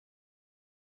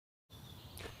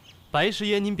白师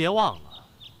爷，您别忘了，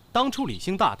当初李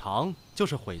兴大唐就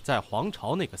是毁在皇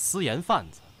朝那个私盐贩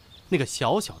子、那个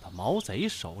小小的毛贼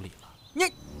手里了。你，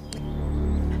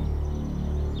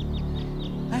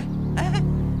哎，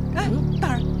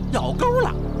大人咬钩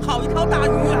了，好一条大鱼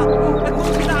啊！恭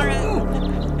喜大人！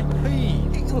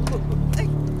嘿，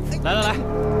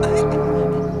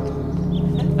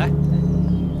来，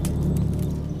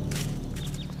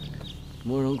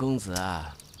慕容公子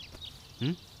啊，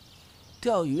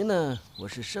钓鱼呢，我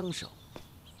是生手，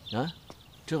啊，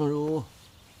正如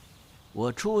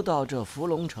我初到这伏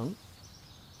龙城，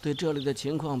对这里的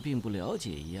情况并不了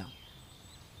解一样，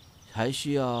还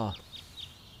需要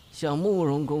像慕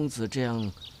容公子这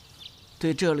样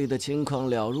对这里的情况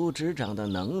了如指掌的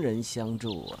能人相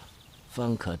助啊，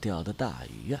方可钓得大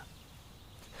鱼啊！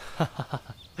哈哈哈！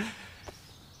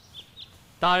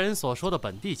大人所说的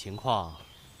本地情况，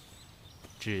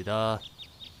指的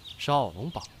是奥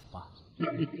龙堡吧？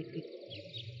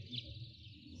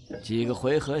几个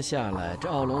回合下来，这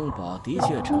奥龙堡的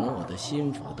确成了我的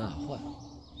心腹大患。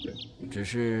只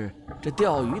是这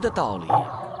钓鱼的道理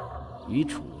与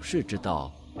处世之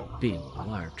道并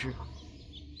无二致。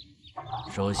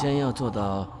首先要做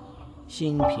到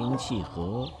心平气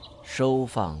和，收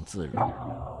放自如，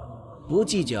不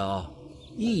计较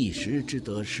一时之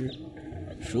得失，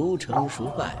孰成孰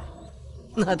败，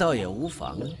那倒也无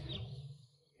妨啊。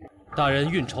大人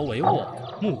运筹帷幄，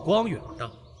目光远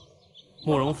大，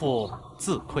慕容复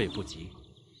自愧不及。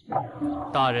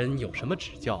大人有什么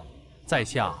指教，在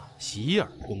下洗耳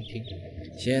恭听。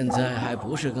现在还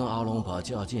不是跟奥龙堡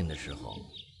较劲的时候，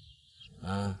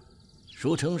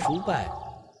孰成孰败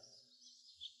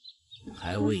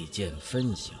还未见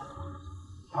分晓，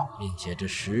并且这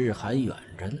时日还远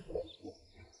着呢。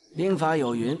兵法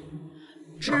有云：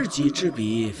知己知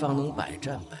彼，方能百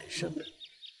战百胜。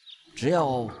只要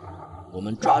我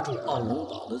们抓住奥龙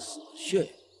堡的死穴，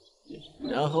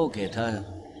然后给他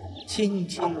轻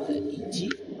轻的一击，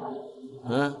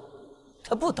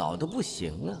他不倒都不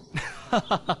行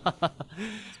啊！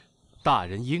大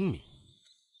人英明。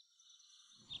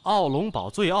奥龙堡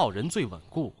最傲人、最稳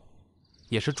固，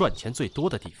也是赚钱最多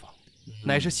的地方，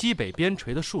乃是西北边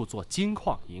陲的数座金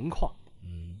矿、银矿，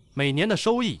每年的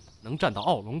收益能占到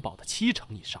奥龙堡的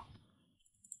70%以上。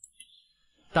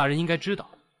大人应该知道，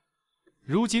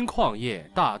如今矿业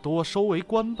大多收为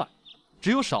官办，只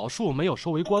有少数没有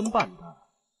收为官办的，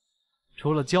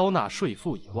除了交纳税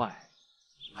赋以外，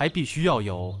还必须要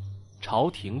有朝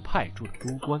廷派驻的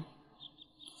督官。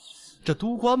这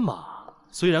督官嘛，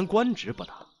虽然官职不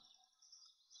大，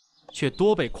却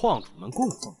多被矿主们供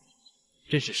奉，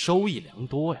真是收益良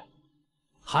多呀。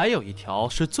还有一条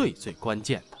是最关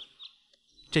键的，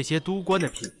这些督官的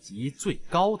品级最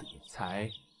高的也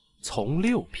才从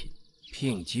6品，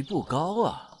品级不高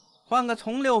啊，换个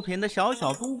从6品的小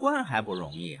督官还不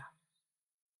容易啊。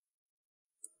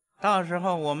到时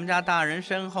候我们家大人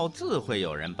身后自会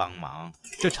有人帮忙。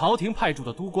这朝廷派驻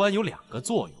的督官有2个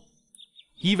作用，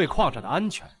一为矿上的安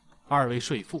全，二为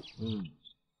税赋。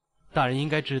大人应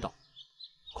该知道，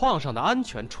矿上的安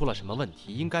全出了什么问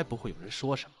题，应该不会有人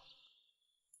说什么。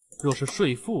若是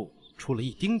税赋出了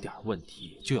一丁点问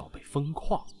题，就要被封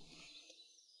矿。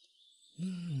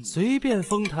随便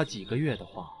封他几个月的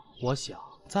话，我想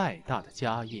再大的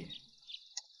家业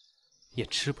也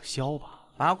吃不消吧。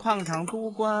把矿场督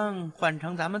官换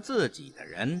成咱们自己的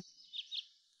人，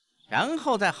然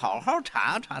后再好好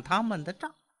查查他们的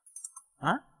账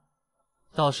啊！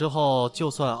到时候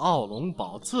就算奥龙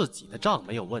堡自己的账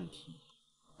没有问题，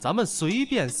咱们随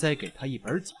便塞给他一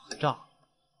本假账，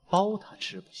包他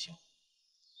吃不消。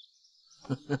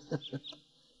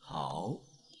好，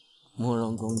慕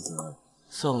容公子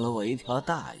送了我一条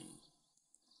大鱼，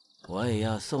我也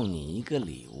要送你一个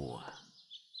礼物啊！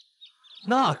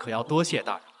那可要多谢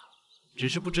大人了，只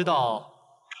是不知道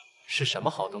是什么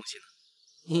好东西呢？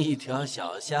一条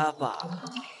小虾罢了，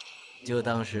就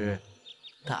当是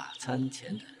大餐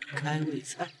前的开胃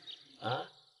菜啊！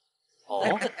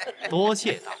哦，多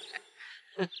谢大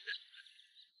人。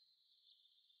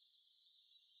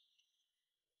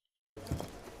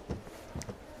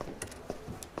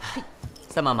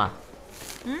三妈妈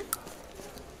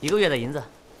，1个月的银子。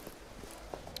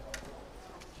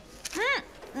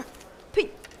呸！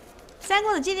三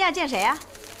公子今天要见谁啊？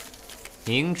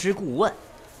明知故问，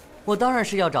我当然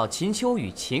是要找秦秋雨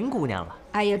秦姑娘了。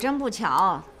哎呦，真不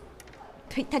巧，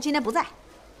呸！她今天不在。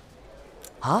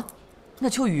啊？那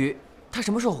秋雨她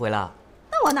什么时候回来？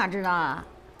那我哪知道啊？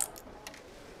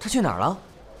她去哪儿了？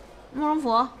慕容府，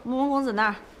慕容公子那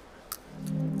儿。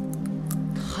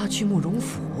她去慕容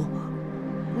府？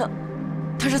那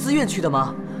她是自愿去的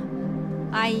吗？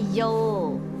哎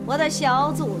呦，我我的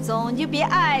小祖宗，你就别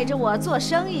碍着我做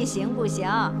生意，行不行？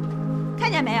看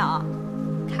见没有？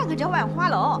看看这万花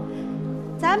楼，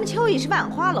咱们秋雨是万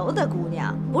花楼的姑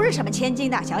娘，不是什么千金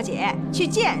大小姐，去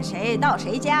见谁到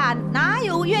谁家，哪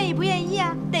有愿意不愿意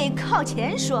啊？得靠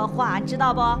钱说话，你知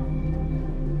道不？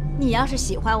你要是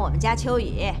喜欢我们家秋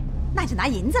雨，那就拿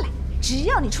银子来，只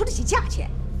要你出得起价钱，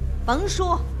甭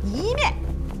说一面，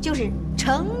就是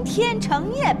成天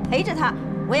成夜陪着她，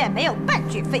我也没有半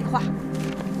句废话。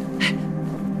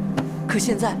可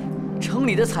现在城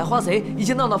里的采花贼已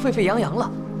经闹得沸沸扬扬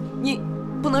了，你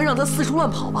不能让他四处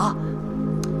乱跑吧？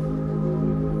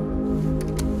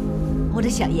我的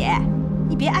小爷，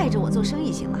你别碍着我做生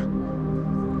意行吗？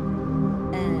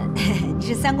你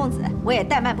是三公子，我也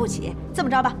怠慢不起。这么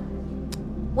着吧，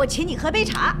我请你喝杯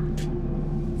茶，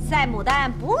赛牡丹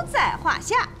不在话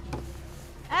下。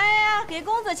哎呀，给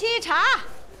公子沏茶。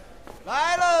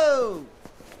来喽！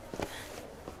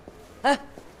哎，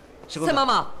赛妈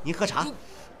妈，您喝茶。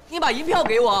你把银票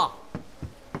给我。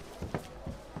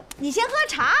你先喝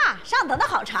茶，上等的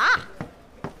好茶。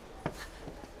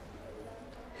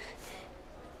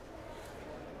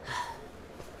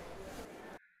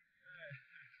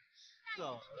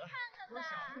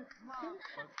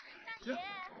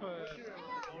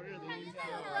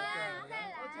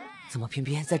怎么偏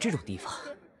偏在这种地方？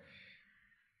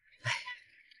哎，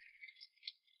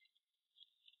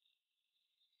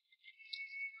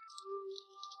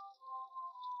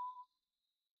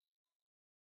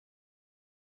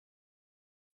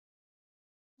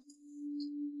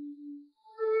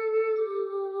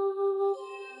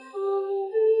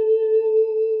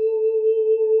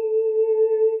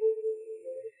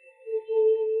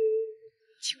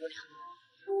秦姑娘，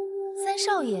三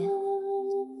少爷，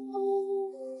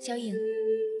小影，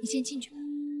你先进去吧。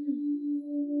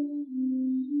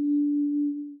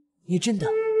你真的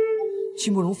去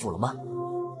慕容府了吗？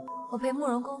我陪慕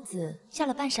容公子下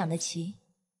了半晌的棋。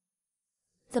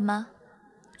怎么，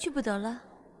去不得了？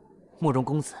慕容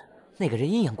公子那个人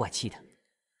阴阳怪气的，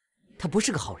他不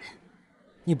是个好人，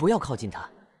你不要靠近他。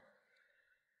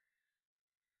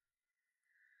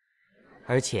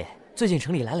而且最近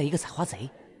城里来了一个采花贼。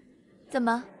怎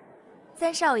么，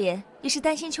三少爷也是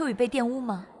担心秋雨被玷污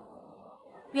吗？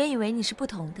原以为你是不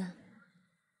同的，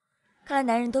看来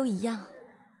男人都一样。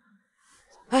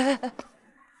哎，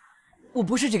我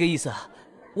不是这个意思啊，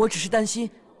我只是担心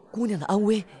姑娘的安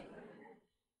危。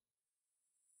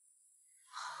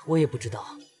我也不知道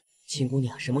秦姑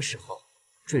娘什么时候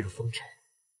坠入风尘，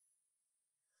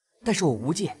但是我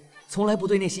无戒从来不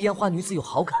对那些烟花女子有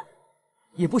好感，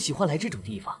也不喜欢来这种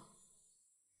地方。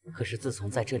可是自从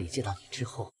在这里见到你之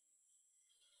后，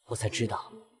我才知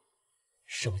道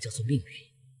什么叫做命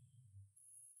运。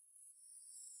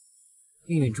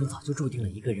命运中早就注定了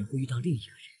一个人会遇到另一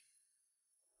个人，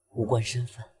无关身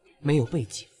份，没有背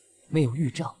景，没有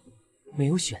预兆，没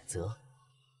有选择。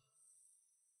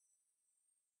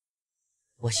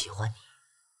我喜欢你，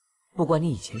不管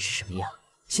你以前是什么样，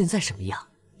现在什么样，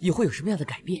以后有什么样的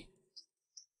改变，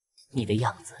你的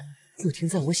样子就停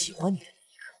在我喜欢你的那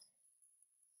一刻。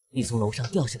你从楼上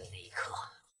掉下的那一刻，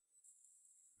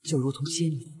就如同仙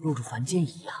女落入凡间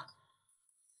一样，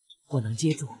我能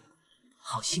接住，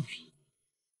好幸运。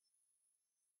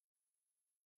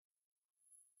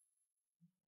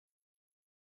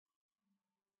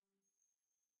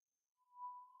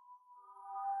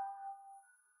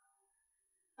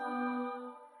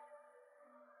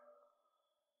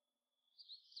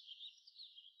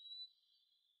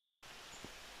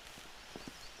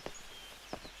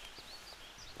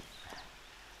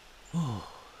哦，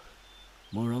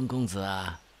慕容公子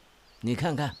啊，你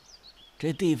看看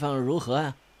这地方如何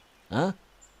啊？啊？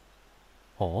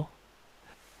哦，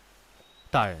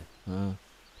大人，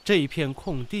这一片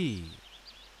空地，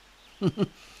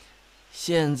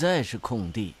现在是空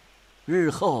地，日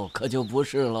后可就不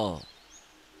是喽。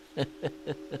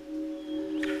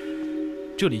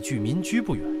这里距民居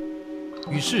不远，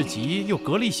与市集又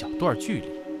隔了一小段距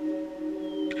离。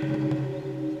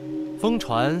疯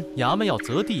传衙门要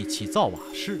择地起造瓦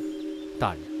室，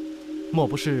大人，莫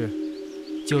不是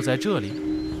就在这里？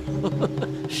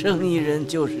生意人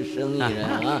就是生意人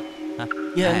啊，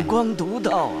眼光独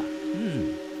到啊。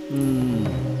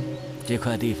这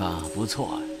块地方不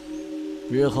错啊，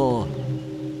日后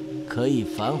可以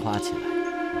繁华起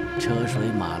来，车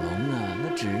水马龙啊，那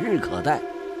指日可待。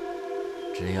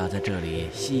只要在这里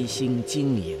悉心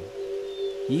经营，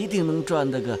一定能赚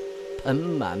得个盆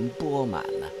满钵满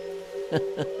呢。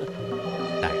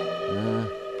大人，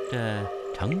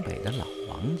这城北的老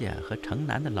王家和城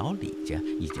南的老李家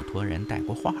已经托人带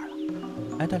过话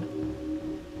了。哎，对了，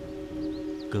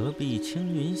隔壁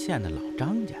青云县的老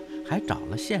张家还找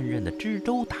了现任的知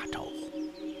州打招呼。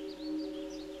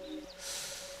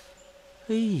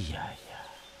哎呀呀，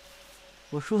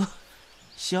我说，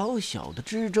小小的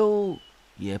知州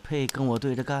也配跟我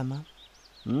对着干吗？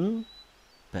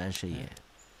白师爷，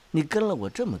你跟了我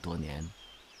这么多年，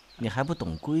你还不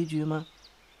懂规矩吗？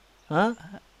啊，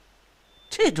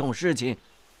这种事情，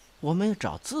我们要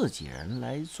找自己人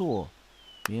来做，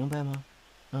明白吗？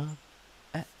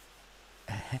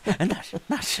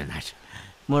那是。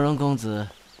慕容公子，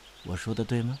我说的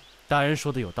对吗？大人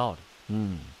说的有道理。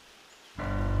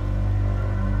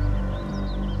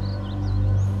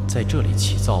在这里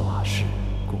起造瓦室，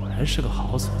果然是个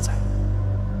好所在。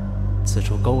此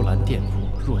处勾栏店铺，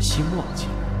若兴旺起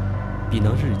来，必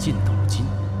能日进斗金。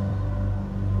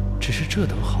只是这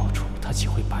等好处，他岂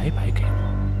会白白给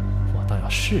我？我倒要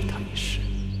试他一试。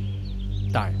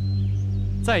大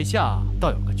人，在下倒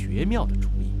有个绝妙的主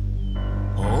意。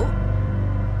哦，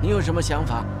你有什么想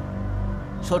法？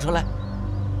说出来。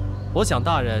我想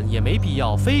大人也没必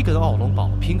要非跟奥龙堡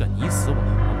拼个你死我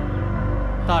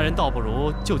活，大人倒不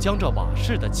如就将这瓦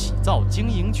室的起造经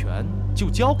营权就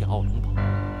交给奥龙堡，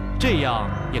这样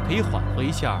也可以缓和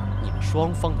一下你们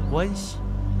双方的关系。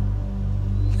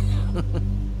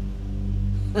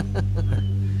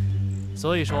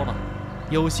所以说嘛，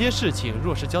有些事情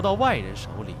若是交到外人手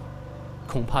里，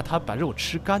恐怕他把肉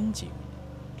吃干净，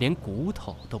连骨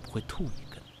头都不会吐一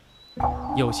根。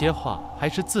有些话还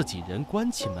是自己人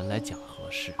关起门来讲合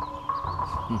适。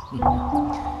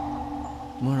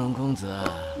慕容公子，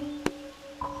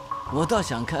我倒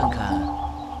想看看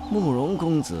慕容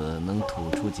公子能吐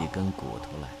出几根骨头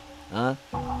来啊！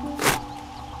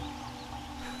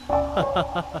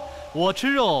我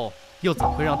吃肉又怎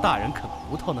会让大人啃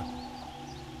骨头呢？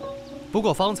不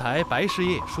过方才白师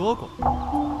爷也说过，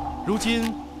如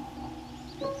今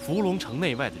伏龙城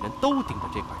内外的人都盯着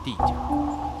这块地界，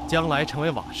将来成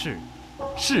为瓦室，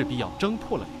势必要争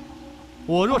破了脸。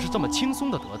我若是这么轻松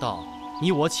的得到，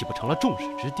你我岂不成了众矢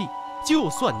之的？就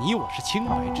算你我是清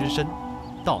白之身，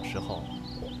到时候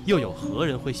又有何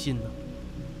人会信呢？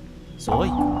所以，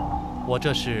我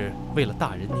这是为了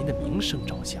大人您的名声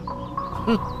着想。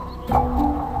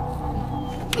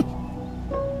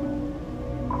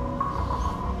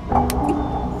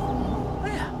哎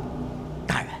呀，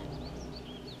大人，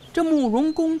这慕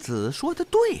容公子说的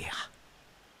对呀。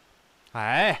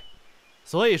哎，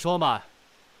所以说嘛，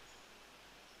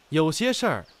有些事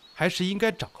儿还是应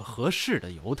该找个合适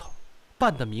的由头，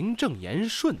办得名正言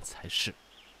顺才是，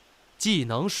既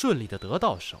能顺利的得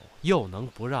到手，又能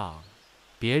不让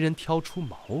别人挑出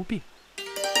毛病。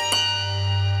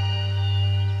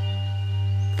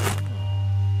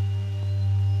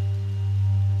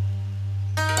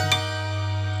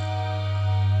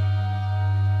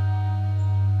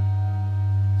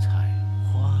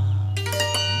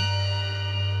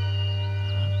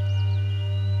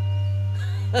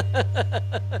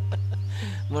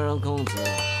慕容公子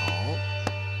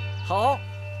好，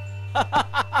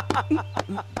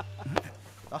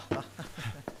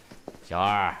小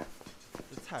二，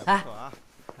这菜不错啊！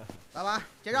老板，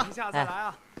结账。下再来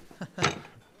啊！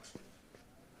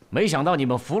没想到你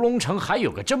们伏龙城还有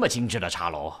个这么精致的茶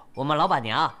楼。我们老板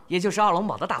娘，也就是奥龙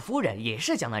堡的大夫人，也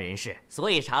是江南人士，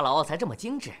所以茶楼才这么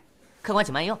精致。客官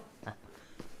请慢用。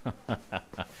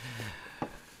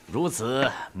如此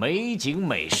美景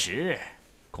美食，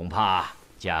恐怕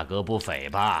价格不菲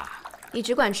吧？你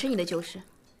只管吃你的就是，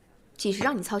几时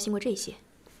让你操心过这些？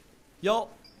哟，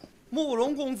慕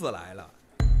容公子来了，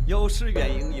有失远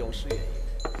迎，有失远迎。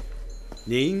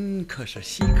您可是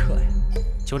稀客呀？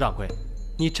裘掌柜，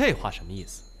你这话什么意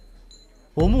思？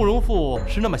我慕容复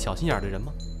是那么小心眼的人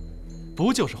吗？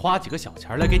不就是花几个小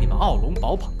钱来给你们奥龙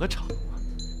堡捧个场吗？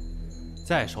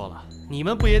再说了，你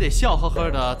们不也得笑呵呵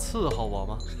的伺候我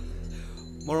吗？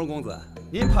慕容公子，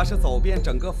您怕是走遍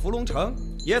整个伏龙城，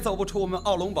也走不出我们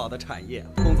奥龙堡的产业。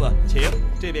公子，请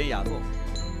这边雅座。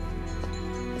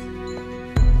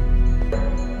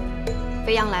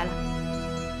飞扬来了，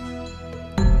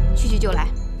去就来。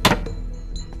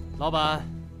老板，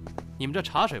你们这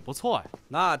茶水不错呀。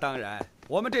那当然，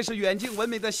我们这是远近闻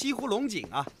名的西湖龙井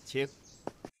啊，请。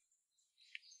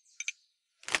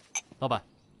老板，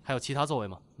还有其他座位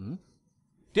吗？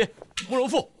爹，慕容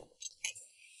复。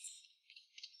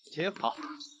请好。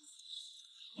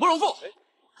慕容复，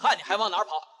看你还往哪儿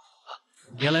跑？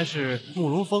原来是慕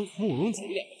容峰、慕容锦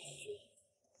两个同学，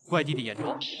怪弟弟眼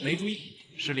拙，没注意，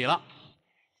失礼了。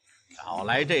少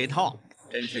来这套，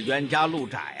真是冤家路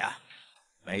窄呀！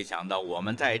没想到我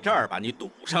们在这儿把你堵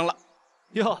上了。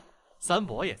哟，三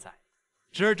伯也在，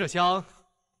侄儿这厢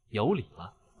有礼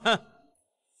了。哼，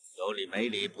有理没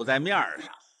理不在面上。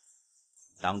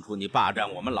当初你霸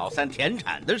占我们老三田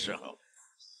产的时候，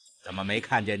怎么没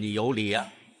看见你有理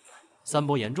啊？三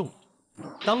伯言重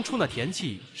了，当初那田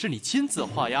契是你亲自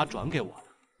画押转给我的，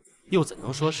又怎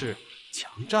能说是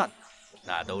强占呢？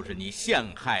那都是你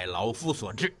陷害老夫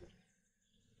所致。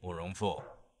慕容复，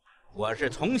我是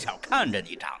从小看着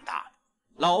你长大的，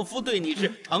老夫对你是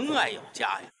疼爱有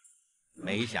加呀。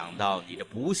没想到你这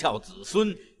不孝子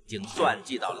孙竟算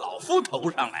计到老夫头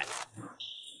上来了，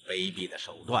卑鄙的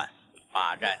手段，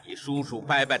霸占你叔叔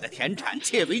伯伯的田产，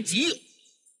窃为己有。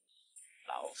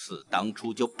老四当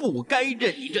初就不该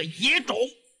认你这野种。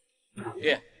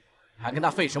爹，还跟他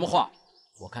废什么话？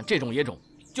我看这种野种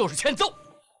就是欠揍。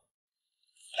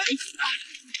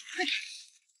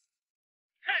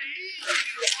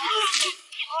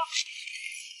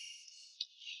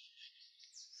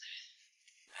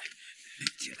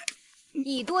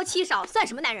以多欺少算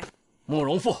什么男人？慕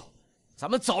容复，咱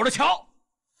们走着瞧。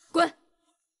滚！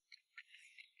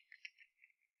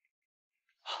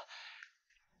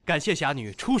感谢侠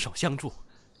女出手相助，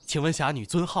请问侠女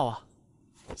尊号啊？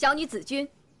小女子君。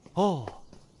哦，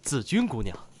子君姑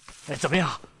娘。怎么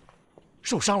样？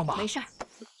受伤了吗？没事儿。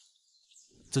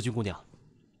子君姑娘，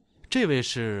这位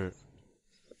是？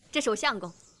这是我相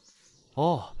公。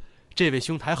哦，这位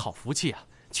兄台好福气啊，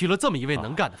娶了这么一位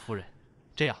能干的夫人。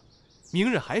这样，明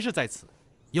日还是在此，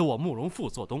由我慕容复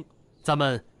做东，咱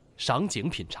们赏景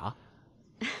品茶。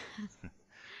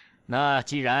那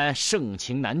既然盛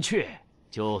情难却，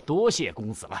就多谢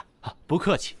公子了。不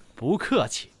客气，不客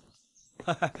气。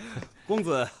公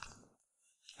子，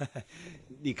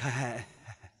你看，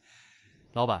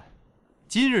老板，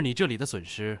今日你这里的损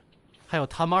失，还有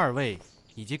他们二位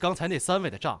以及刚才那3位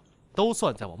的账，都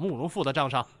算在我慕容复的账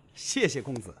上。谢谢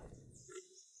公子。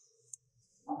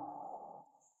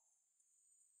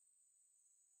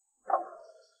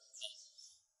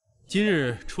今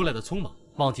日出来的匆忙，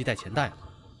忘记带钱袋了，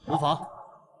无妨。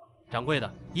掌柜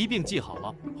的一并记好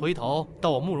了，回头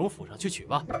到我慕容府上去取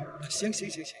吧。行。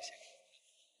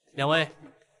两位，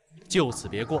就此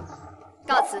别过。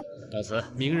告辞。告辞。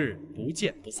明日不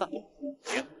见不散。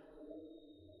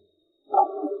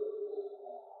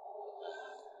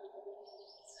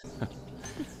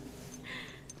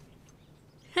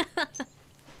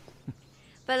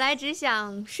本来只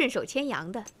想顺手牵羊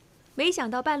的，没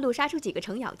想到半路杀出几个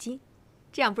程咬金，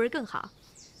这样不是更好？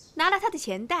拿了他的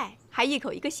钱袋，还一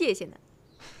口一个谢谢呢。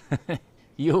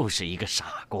又是一个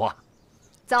傻瓜。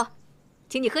走，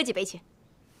请你喝几杯去。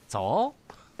走。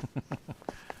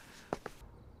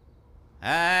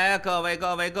哎，各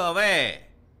位，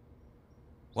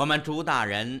我们朱大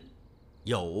人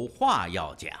有话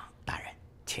要讲，大人，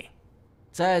请。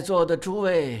在座的诸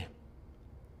位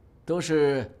都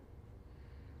是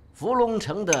伏龙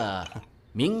城的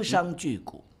名商巨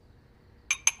贾，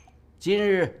今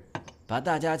日把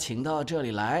大家请到这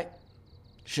里来，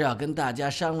是要跟大家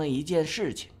商量一件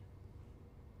事情。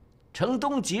城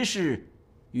东集市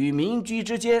与民居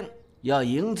之间要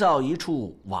营造一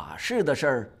处瓦室的事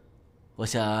儿，我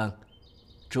想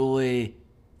诸位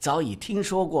早已听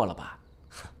说过了吧？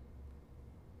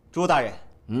朱大人，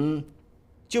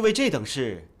就为这等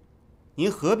事，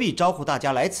您何必招呼大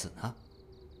家来此呢？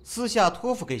私下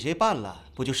托付给谁办了，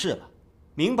不就是了？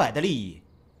明摆的利益，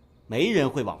没人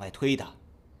会往外推的。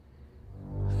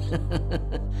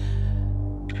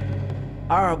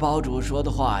二堡主说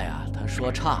的话呀，他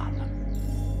说差了。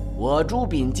我朱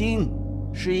秉金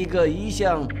是一个一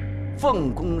向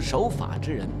奉公守法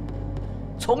之人，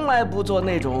从来不做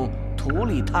那种图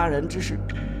利他人之事。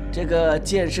这个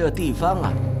建设地方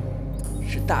啊，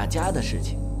是大家的事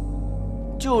情，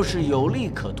就是有利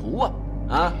可图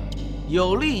啊！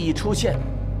有利益出现，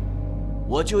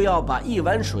我就要把一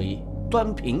碗水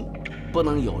端平，不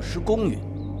能有失公允。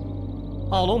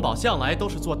奥龙堡向来都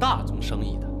是做大宗生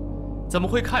意的，怎么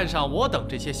会看上我等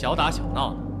这些小打小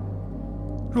闹呢？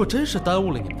若真是耽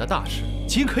误了你们的大事，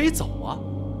请可以走啊，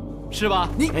是吧？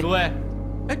诸位，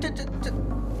这，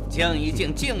静一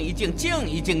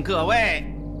静，各位，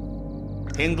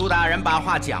听朱大人把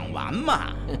话讲完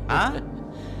嘛。啊，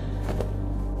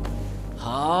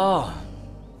好，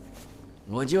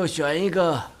我就选一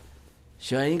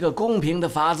个公平的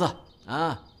法子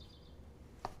啊。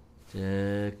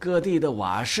这各地的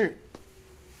瓦市，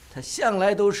它向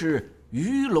来都是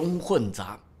鱼龙混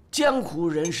杂，江湖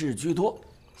人士居多，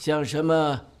像什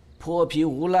么泼皮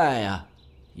无赖啊，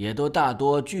也都大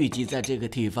多聚集在这个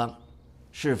地方，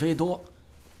是非多，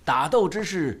打斗之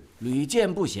事屡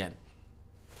见不鲜。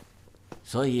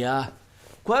所以啊，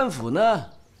官府呢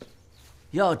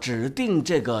要指定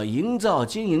这个营造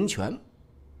经营权，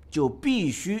就必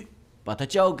须把它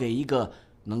交给一个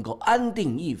能够安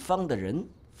定一方的人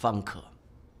方可。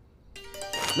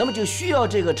那么就需要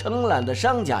这个承揽的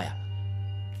商家呀，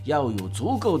要有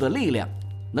足够的力量，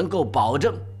能够保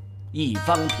证一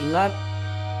方平安。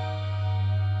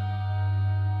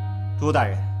朱大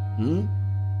人，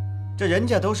这人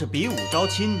家都是比武招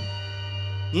亲，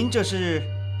您这是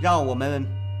让我们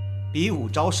比武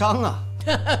招商啊？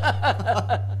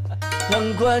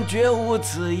本官绝无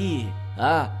此意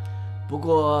啊，不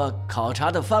过考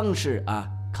察的方式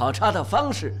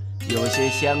有些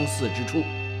相似之处。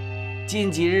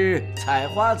近几日采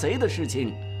花贼的事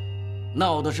情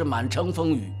闹得是满城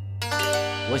风雨，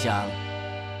我想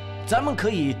咱们可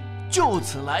以就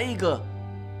此来一个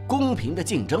公平的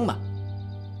竞争嘛，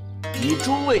以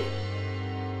诸位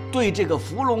对这个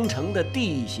伏龙城的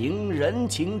地形人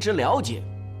情之了解，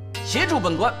协助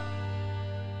本官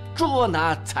捉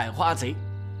拿采花贼，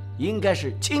应该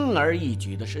是轻而易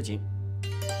举的事情。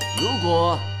如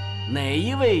果哪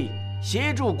一位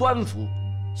协助官府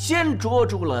先捉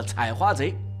住了采花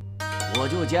贼，我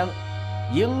就将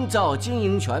营造经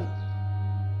营权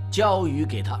交予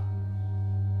给他。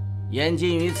言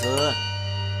尽于此，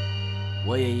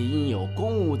我也因有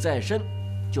公务在身，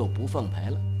就不奉陪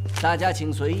了。大家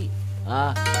请随意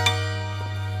啊，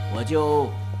我就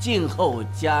静候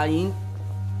佳音。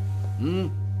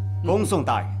恭送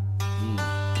大人。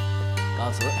告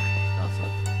辞，告辞。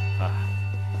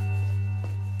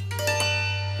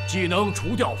既能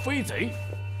除掉飞贼，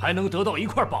还能得到一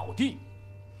块宝地，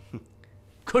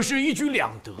可是一举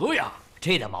两得呀！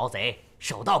这等毛贼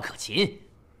手到可擒，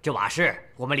这瓦市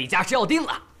我们李家是要定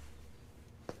了。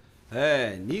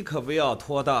哎，你可不要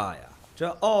托大呀！这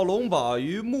奥龙堡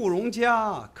与慕容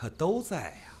家可都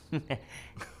在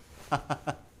呀。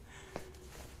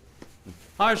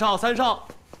二少、三少，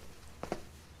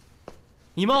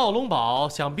你们奥龙堡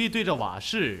想必对这瓦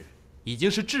市已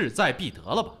经是志在必得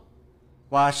了吧？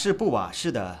瓦市不瓦市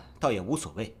的倒也无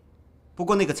所谓，不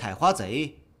过那个采花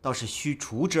贼倒是需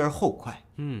除之而后快。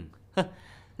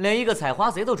连一个采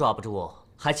花贼都抓不住，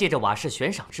还借着瓦市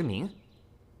悬赏之名，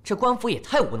这官府也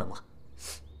太无能了。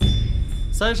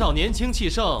三少年轻气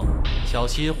盛，小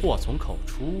心祸从口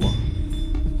出啊！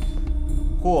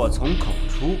祸从口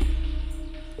出。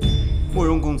慕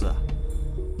容公子，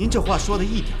您这话说的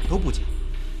一点都不假。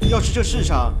要是这世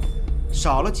上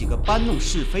少了几个搬弄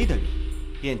是非的人，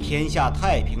便天下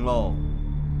太平喽。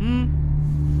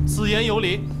此言有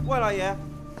理。外老爷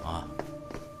啊，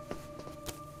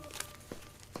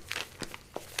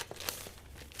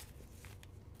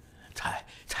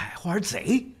采花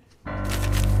贼。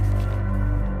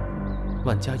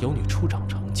万家有女初长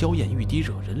成，娇艳欲滴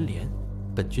惹人怜。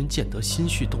本君见得心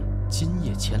绪动，今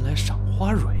夜前来赏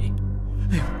花蕊。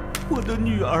哎呦，我的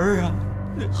女儿啊！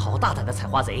好大胆的采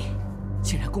花贼，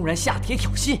竟然公然下帖挑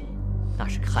衅，那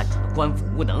是看准了官府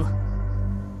无能，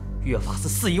越发是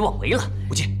肆意妄为了。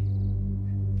不见，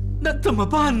那怎么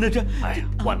办呢？这……哎呀，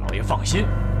万老爷放心，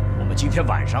我们今天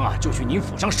晚上啊就去您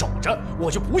府上守着，我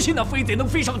就不信那飞贼能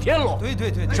飞上天喽。对，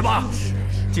是吧？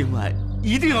今晚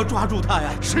一定要抓住他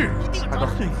呀！是，一定要抓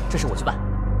住。这事我去办。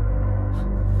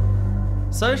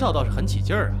三少倒是很起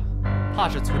劲儿啊，怕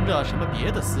是存着什么别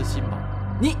的私心吧？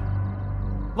你，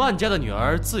万家的女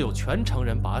儿自有全城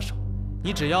人把守，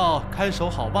你只要看守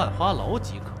好万花楼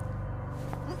即可。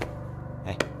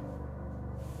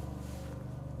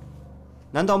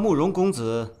难道慕容公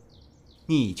子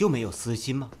你就没有私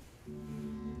心吗？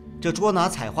这捉拿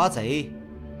采花贼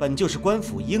本就是官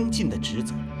府应尽的职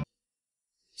责，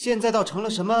现在倒成了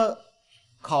什么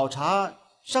考察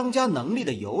商家能力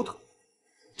的由头，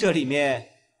这里面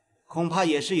恐怕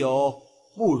也是有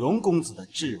慕容公子的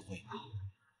智慧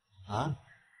吧？啊，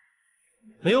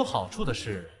没有好处的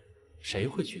事，谁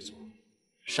会去做？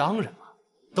商人嘛，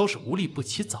都是无利不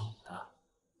起早的。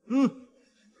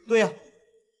对呀。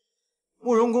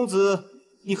慕容公子，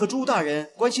你和朱大人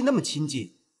关系那么亲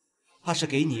近，怕是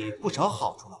给你不少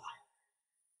好处了吧？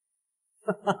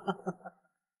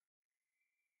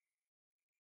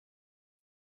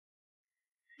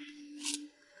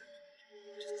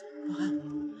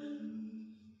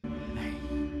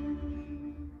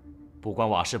不管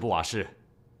瓦市不瓦市，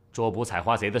捉捕采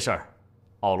花贼的事儿，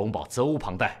奥龙堡责无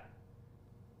旁贷。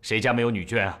谁家没有女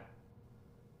眷啊？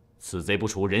此贼不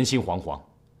除，人心惶惶，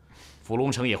伏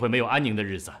龙城也会没有安宁的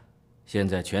日子。现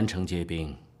在全城皆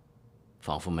兵，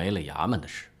仿佛没了衙门的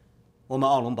事。我们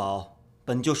奥龙堡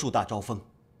本就树大招风，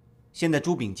现在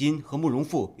朱秉金和慕容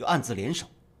复又暗自联手，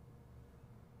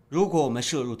如果我们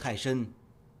涉入太深，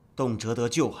动辄得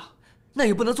咎啊！那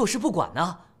也不能坐视不管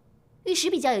啊！御史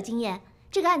比较有经验，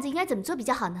这个案子应该怎么做比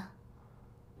较好呢？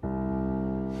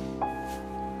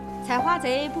采花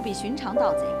贼不比寻常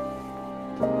盗贼，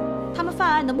他们犯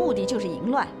案的目的就是淫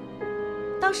乱，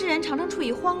当事人常常处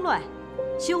于慌乱、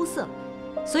羞涩、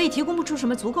所以提供不出什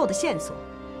么足够的线索。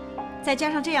再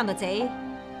加上这样的贼，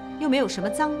又没有什么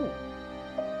赃物，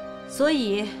所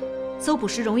以搜捕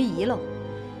时容易遗漏。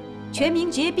全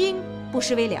民结兵，不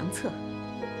失为良策。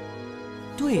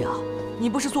对呀，你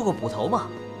不是做过捕头吗？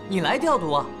你来调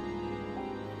度啊，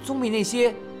总比那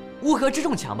些乌合之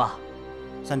众强吧？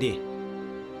三弟，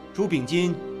朱秉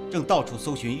金正到处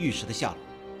搜寻玉石的下落，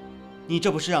你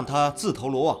这不是让他自投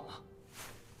罗网吗？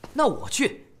那我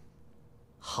去，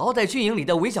好歹军营里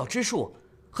的围剿之术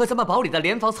和咱们堡里的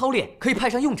联防操练可以派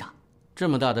上用场。这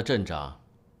么大的阵仗，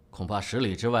恐怕10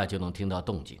里之外就能听到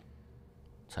动静，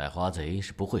采花贼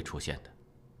是不会出现的。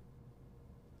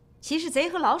其实贼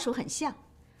和老鼠很像，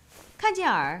看见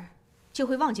饵就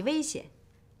会忘记危险。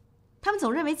他们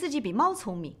总认为自己比猫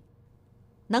聪明，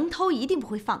能偷一定不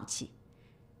会放弃。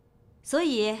所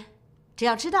以，只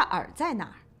要知道饵在哪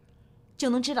儿，就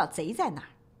能知道贼在哪儿。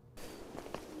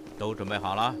都准备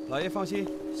好了？老爷放心，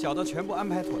小的全部安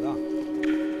排妥当。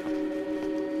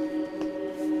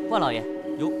万老爷，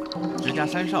哟，直家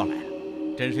三少来了，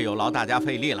真是有劳大家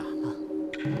费力了。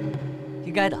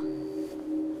应该的。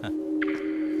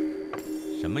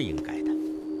什么应该的？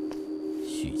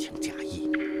虚情假意，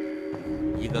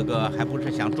一个个还不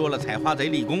是想捉了采花贼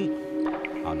立功，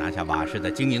好拿下瓦氏的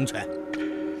经营权？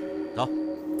走，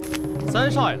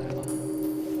三少爷来了。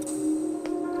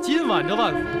今晚这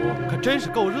万府可真是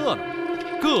够热闹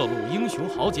的，各路英雄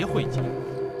豪杰汇集。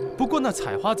不过那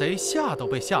采花贼吓都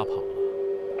被吓跑了，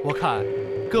我看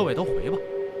各位都回吧，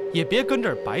也别跟这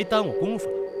儿白耽误功夫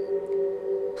了。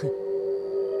哼，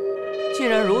既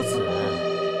然如此，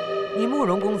你慕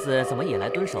容公子怎么也来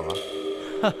蹲守啊？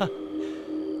哈哈，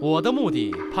我的目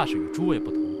的怕是与诸位不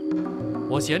同，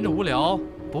我闲着无聊，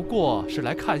不过是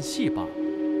来看戏罢了。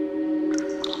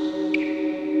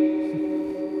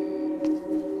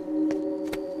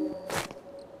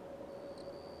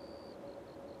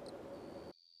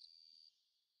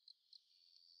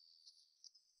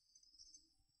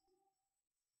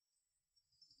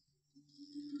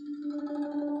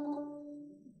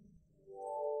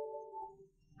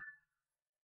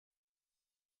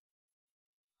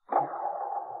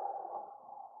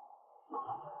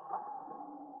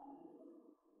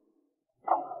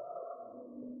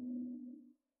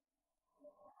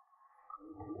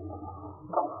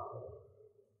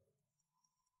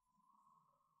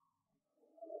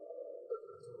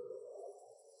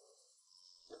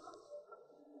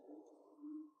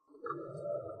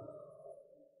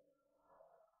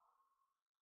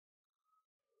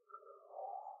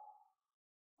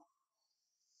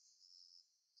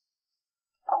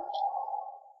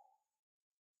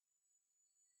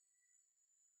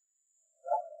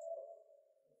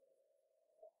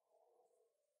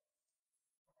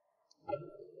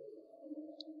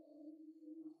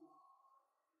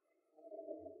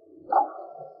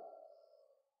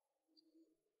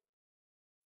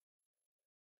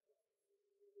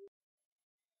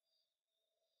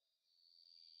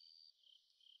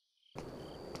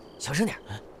小声点！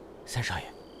三少爷，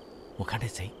我看这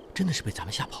贼真的是被咱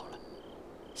们吓跑了，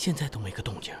现在都没个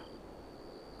动静。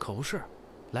可不是，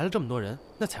来了这么多人，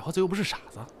那采花贼又不是傻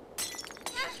子。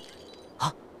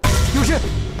啊，有事！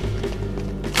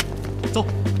走。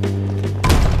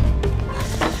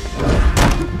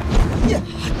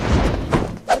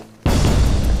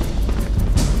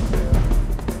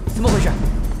怎么回事？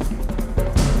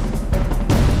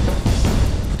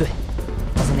不对，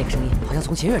刚才那个声音好像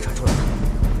从前院传出来的。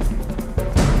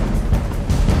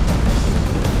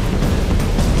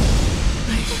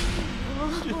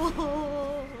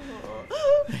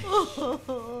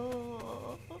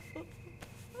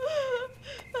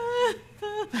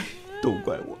都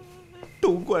怪我，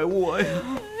都怪我呀！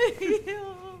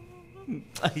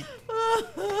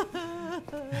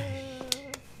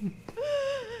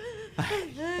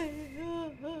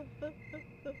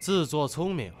自作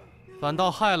聪明，反倒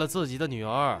害了自己的女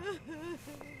儿。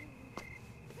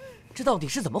这到底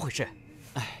是怎么回事？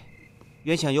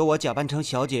原想由我假扮成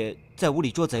小姐在屋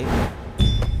里捉贼。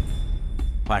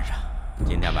换上，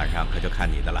今天晚上可就看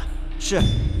你的了。是。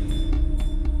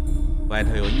外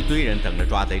头有一堆人等着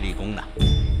抓贼立功呢，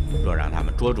若让他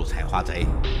们捉住采花贼，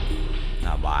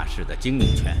那瓦氏的经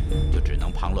营权就只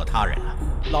能旁落他人了。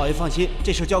老爷放心，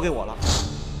这事交给我了。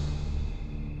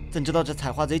怎知道这采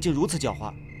花贼竟如此狡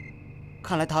猾？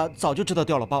看来他早就知道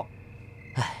掉了包。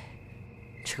哎，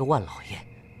这个万老爷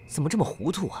怎么这么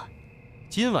糊涂啊？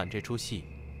今晚这出戏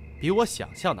比我想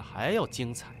象的还要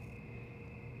精彩，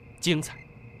精彩，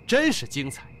真是精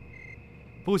彩！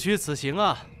不虚此行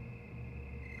啊！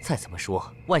再怎么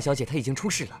说，万小姐她已经出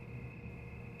事了，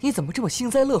你怎么这么幸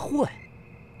灾乐祸呀？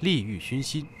利欲熏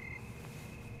心，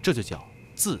这就叫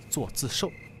自作自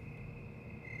受。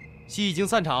戏已经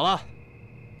散场了，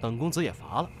本公子也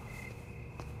乏了，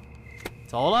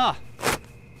走了。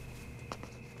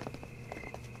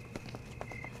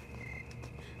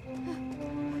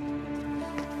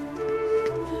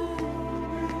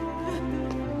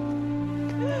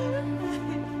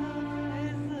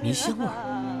迷香味。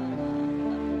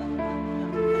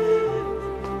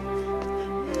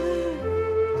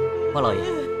万老爷，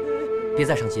别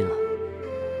再伤心了。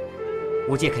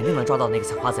五戒肯定能抓到那个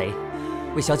采花贼，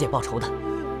为小姐报仇的。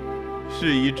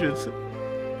事已至此，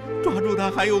抓住他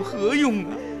还有何用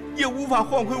啊？也无法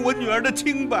换回我女儿的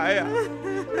清白啊！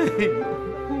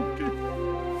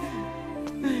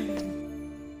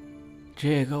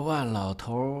这个万老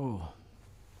头，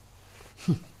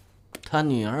哼，他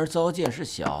女儿遭见识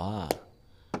小啊，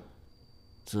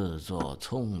自作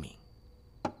聪明，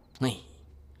哎，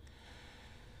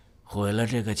毁了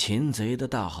这个擒贼的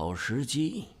大好时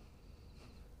机。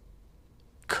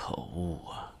可恶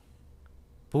啊！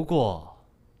不过，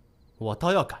我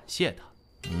倒要感谢他。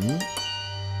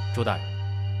朱大人，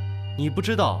你不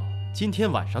知道今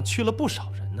天晚上去了不少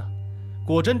人呢，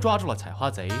果真抓住了采花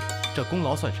贼，这功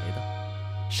劳算谁的？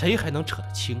谁还能扯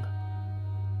得清啊？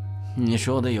你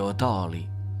说的有道理，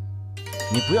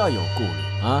你不要有顾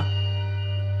虑啊。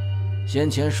先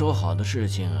前说好的事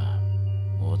情啊，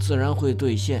我自然会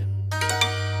兑现。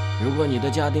如果你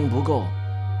的家丁不够，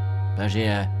白师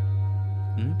爷，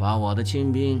把我的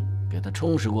亲兵给他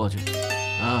充实过去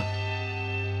啊。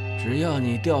只要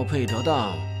你调配得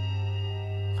当，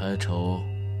还愁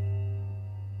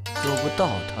捉不到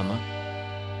他吗？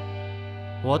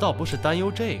我倒不是担忧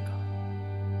这个，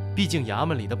毕竟衙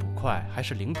门里的捕快还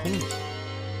是灵通一些。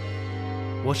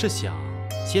我是想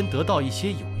先得到一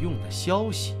些有用的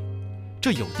消息，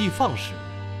这有的放矢，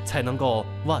才能够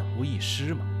万无一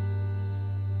失嘛。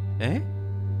哎，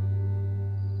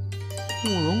慕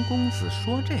容公子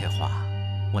说这话，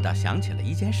我倒想起了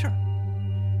一件事儿。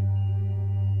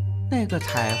那个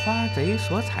采花贼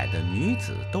所采的女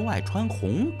子都爱穿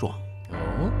红装。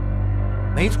哦，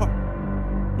没错，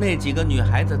那几个女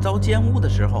孩子遭奸污的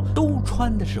时候都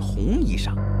穿的是红衣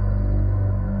裳。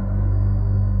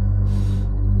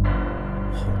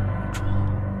红装。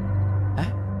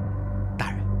哎，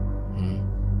大人，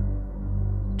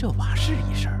这瓦市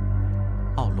一事，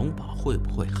奥龙堡会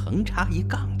不会横插一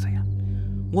杠子呀？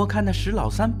我看那石老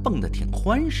三蹦得挺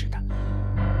欢实的。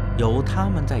有他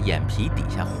们在眼皮底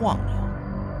下晃悠，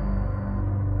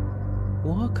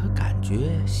我可感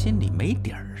觉心里没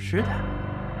底儿似的。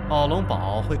奥龙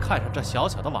堡会看上这小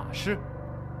小的瓦市？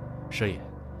师爷，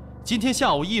今天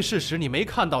下午议事时，你没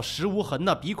看到石无痕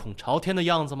那鼻孔朝天的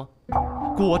样子吗？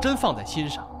果真放在心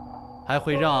上，还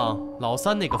会让老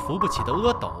三那个扶不起的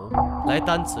阿斗来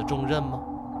担此重任吗？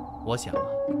我想啊，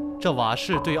这瓦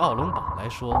市对奥龙堡来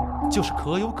说就是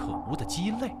可有可无的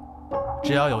鸡肋。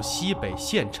只要有西北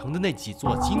县城的那几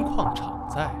座金矿场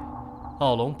在，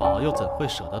奥龙堡又怎会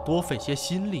舍得多费些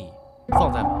心力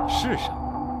放在瓦市上？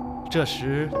这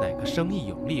时哪个生意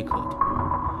有利可图，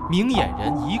明眼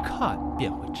人一看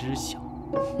便会知晓。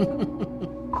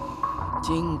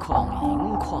金矿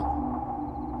银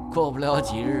矿，过不了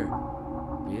几日，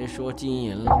别说金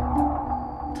银了，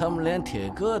他们连铁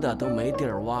疙瘩都没地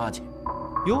儿挖去。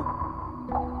哟，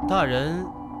大人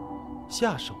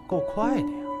下手够快的呀！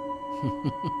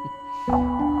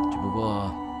只不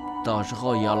过到时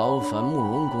候也要劳烦慕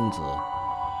容公子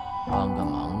帮个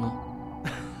忙啊。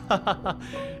哈哈哈，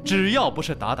只要不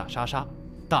是打打杀杀，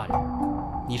大人，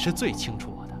你是最清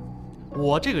楚我的。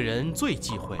我这个人最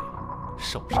忌讳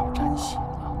手上沾血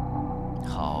了。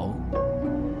好，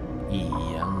一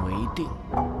言为定。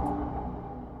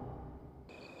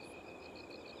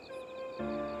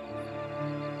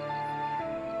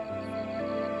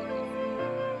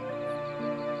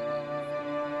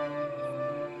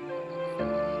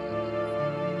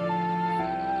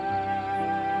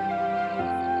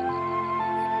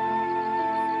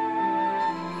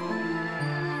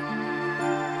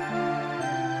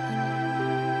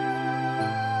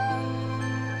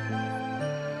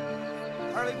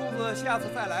下次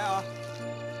再来啊！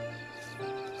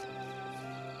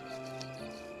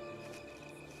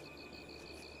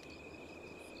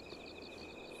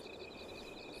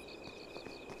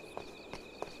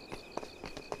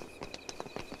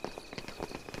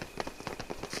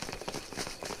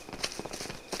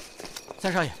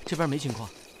三少爷，这边没情况。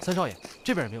三少爷，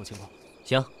这边也没有情况。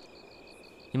行，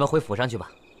你们回府上去吧。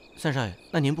三少爷，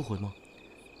那您不回吗？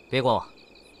别管我，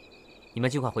你们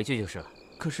尽快回去就是了。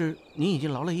可是您已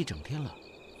经劳累一整天了。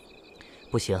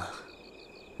不行，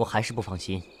我还是不放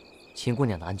心秦姑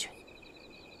娘的安全。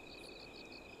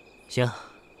行，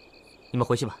你们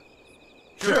回去吧。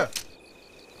是。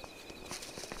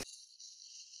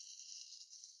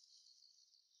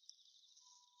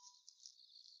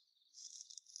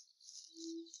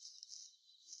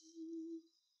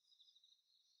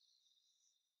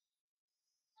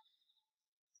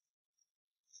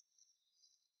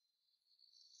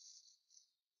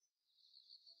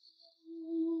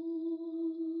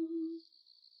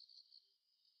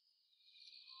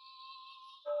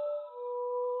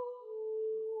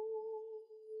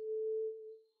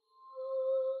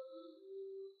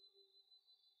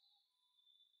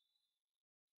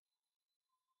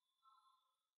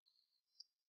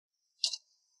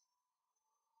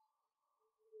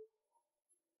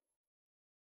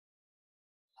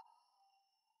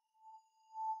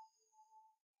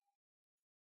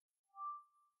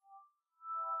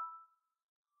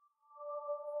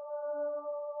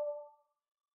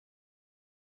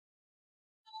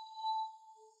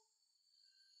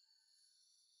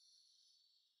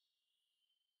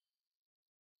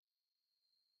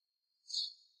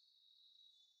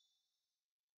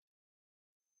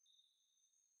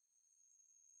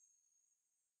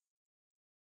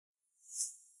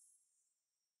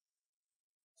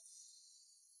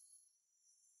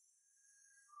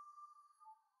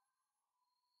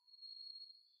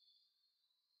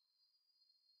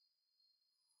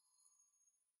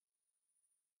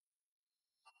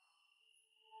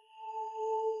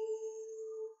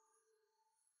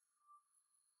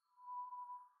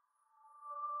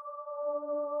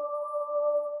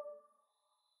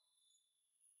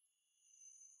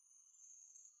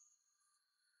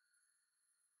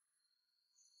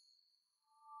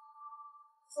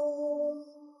秋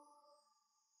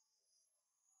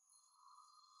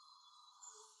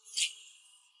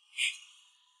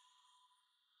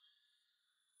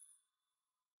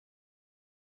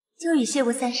雨谢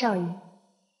过三少爷。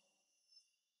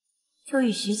秋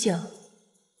雨许久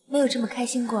没有这么开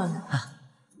心过了。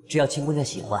只要秦姑娘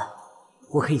喜欢，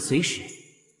我可以随时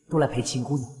都来陪秦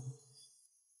姑娘。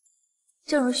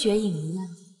正如雪影一样，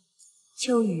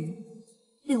秋雨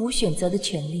并无选择的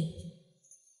权利，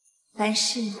凡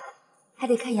事还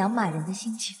得看养马人的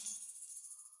心情。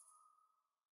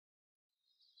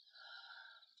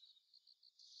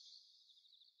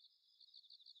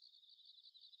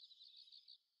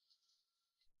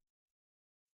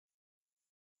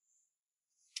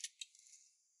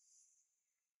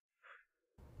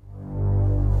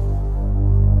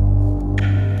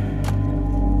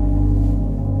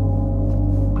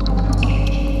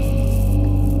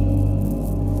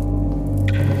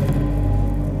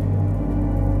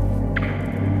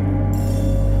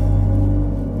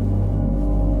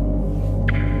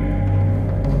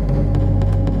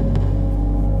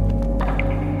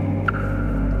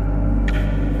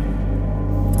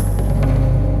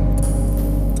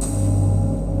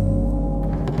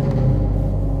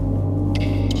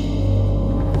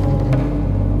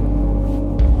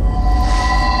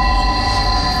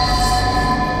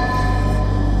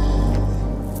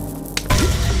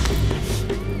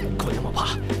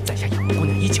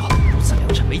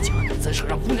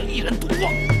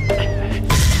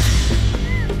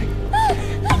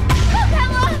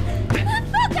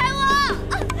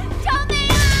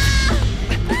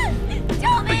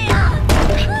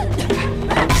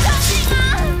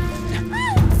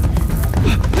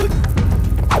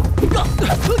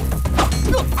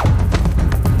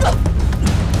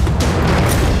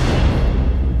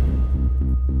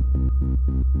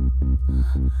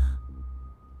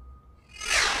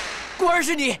果然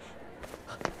是你，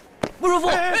慕容复！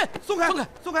松开，松开，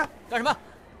松开！干什么？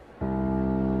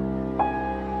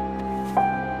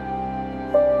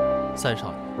三少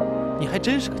爷，你还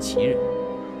真是个奇人，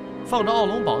放着奥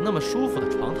龙堡那么舒服的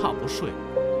床榻不睡，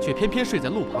却偏偏睡在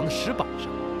路旁的石板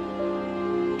上，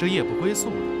这夜不归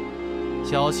宿的，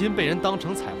小心被人当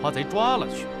成采花贼抓了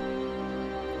去。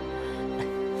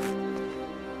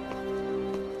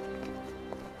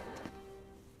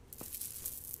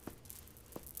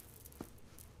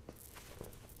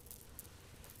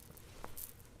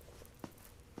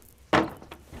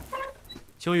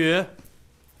秋雨，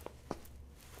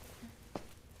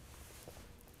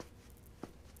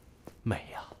美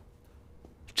呀，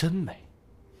真美。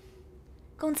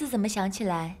公子怎么想起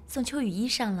来送秋雨衣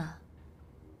裳了？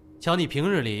瞧你平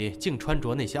日里净穿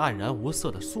着那些黯然无色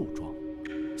的素装，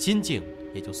心境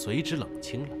也就随之冷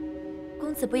清了。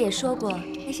公子不也说过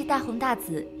那些大红大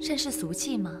紫甚是俗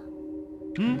气吗？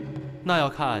那要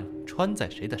看穿在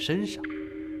谁的身上。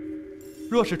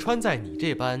若是穿在你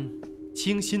这般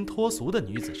清新脱俗的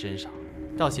女子身上，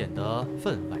倒显得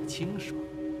分外清爽。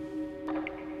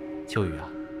秋雨啊，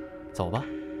走吧。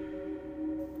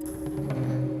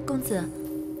公子，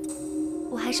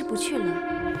我还是不去了。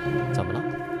怎么了？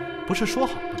不是说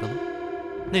好了的吗？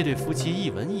那对夫妻一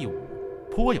文一武，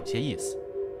颇有些意思，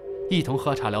一同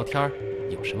喝茶聊天，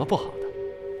有什么不好的？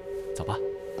走吧。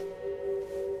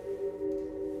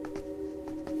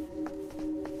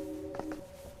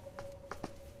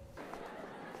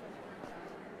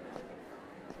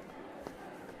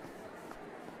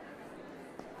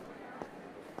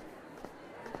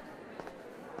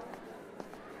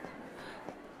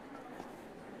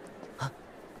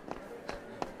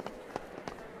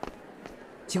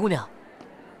秦姑娘，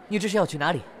你这是要去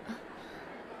哪里？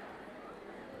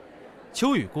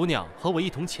秋雨姑娘和我一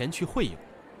同前去会友，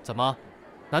怎么？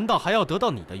难道还要得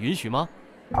到你的允许吗？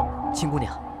秦姑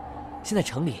娘，现在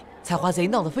城里采花贼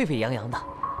闹得沸沸扬扬的，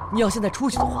你要现在出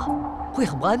去的话，会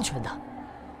很不安全的。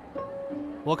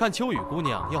我看秋雨姑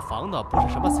娘要防的不是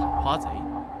什么采花贼，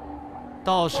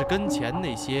倒是跟前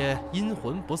那些阴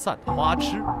魂不散的花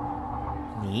痴。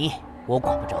你我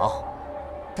管不着。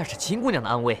但是秦姑娘的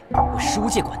安危，我石无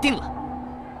忌管定了。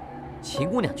秦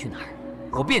姑娘去哪儿，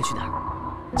我便去哪儿。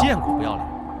见过不要脸，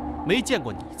没见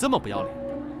过你这么不要脸。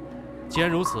既然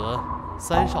如此，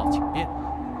三少请便。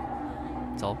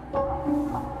走。